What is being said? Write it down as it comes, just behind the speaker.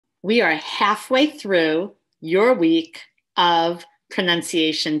We are halfway through your week of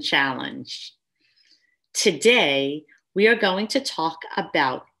pronunciation challenge. Today, we are going to talk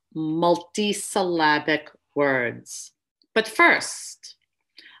about multisyllabic words. But first,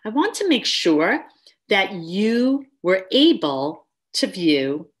 I want to make sure that you were able to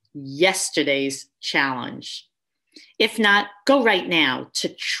view yesterday's challenge. If not, go right now to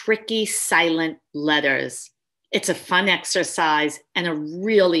Tricky Silent Letters. It's a fun exercise and a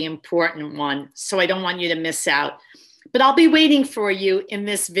really important one, so I don't want you to miss out. But I'll be waiting for you in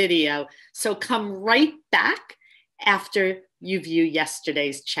this video, so come right back after you view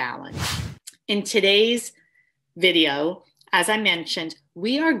yesterday's challenge. In today's video, as I mentioned,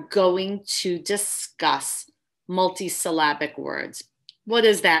 we are going to discuss multisyllabic words. What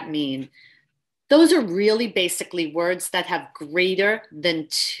does that mean? Those are really basically words that have greater than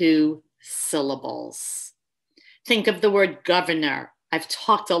 2 syllables. Think of the word governor. I've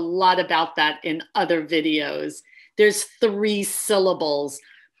talked a lot about that in other videos. There's 3 syllables,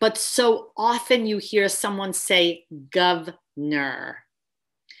 but so often you hear someone say governor.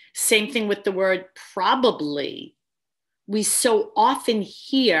 Same thing with the word probably. We so often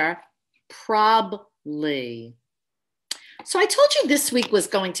hear probably. So I told you this week was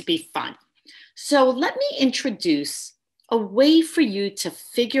going to be fun. So let me introduce a way for you to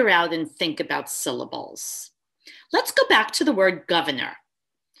figure out and think about syllables. Let's go back to the word governor.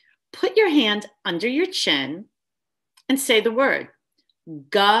 Put your hand under your chin and say the word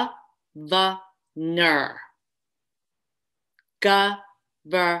governor.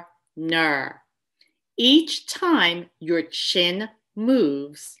 Governor. Each time your chin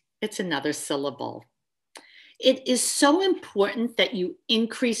moves, it's another syllable. It is so important that you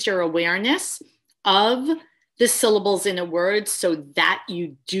increase your awareness of the syllables in a word so that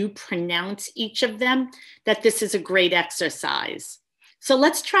you do pronounce each of them, that this is a great exercise. So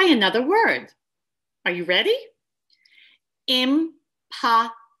let's try another word. Are you ready? Impossible.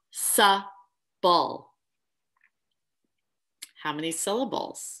 How many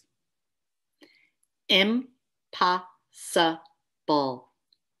syllables? Impossible.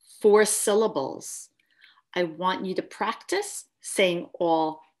 4 syllables. I want you to practice saying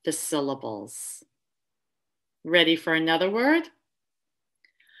all the syllables. Ready for another word?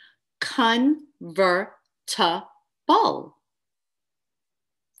 Convertible.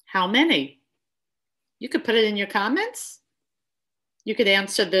 How many? You could put it in your comments. You could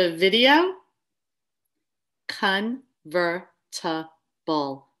answer the video. Convertible.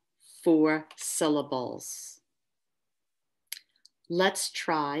 4 syllables. Let's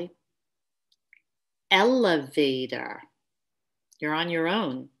try elevator. You're on your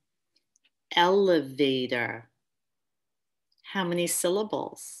own. Elevator. How many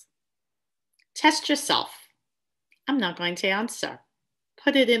syllables? Test yourself. I'm not going to answer.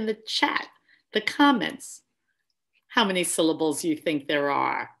 Put it in the chat, the comments, how many syllables you think there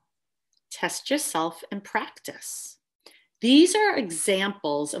are. Test yourself and practice. These are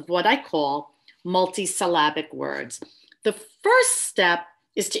examples of what I call multisyllabic words. The first step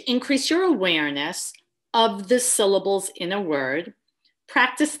is to increase your awareness of the syllables in a word.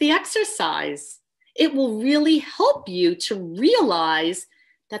 Practice the exercise. It will really help you to realize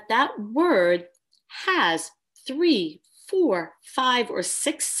that that word has 3, 4, 5, or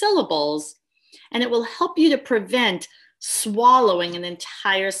 6 syllables, and it will help you to prevent swallowing an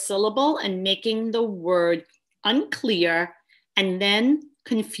entire syllable and making the word unclear and then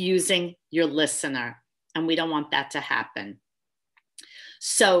confusing your listener. And we don't want that to happen.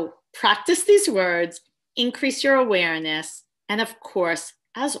 So practice these words, increase your awareness, and of course,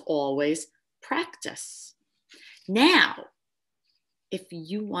 as always, practice. Now, if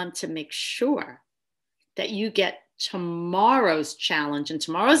you want to make sure that you get tomorrow's challenge, and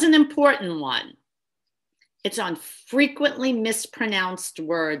tomorrow's an important one, it's on frequently mispronounced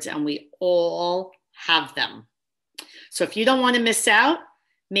words, and we all have them. So if you don't want to miss out,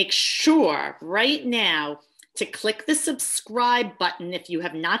 make sure right now to click the subscribe button if you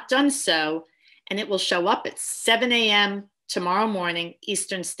have not done so, and it will show up at 7 a.m. tomorrow morning,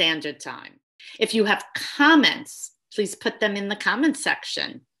 Eastern Standard Time. If you have comments, please put them in the comment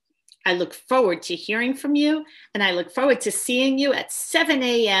section. I look forward to hearing from you, and I look forward to seeing you at 7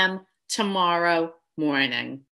 a.m. tomorrow morning.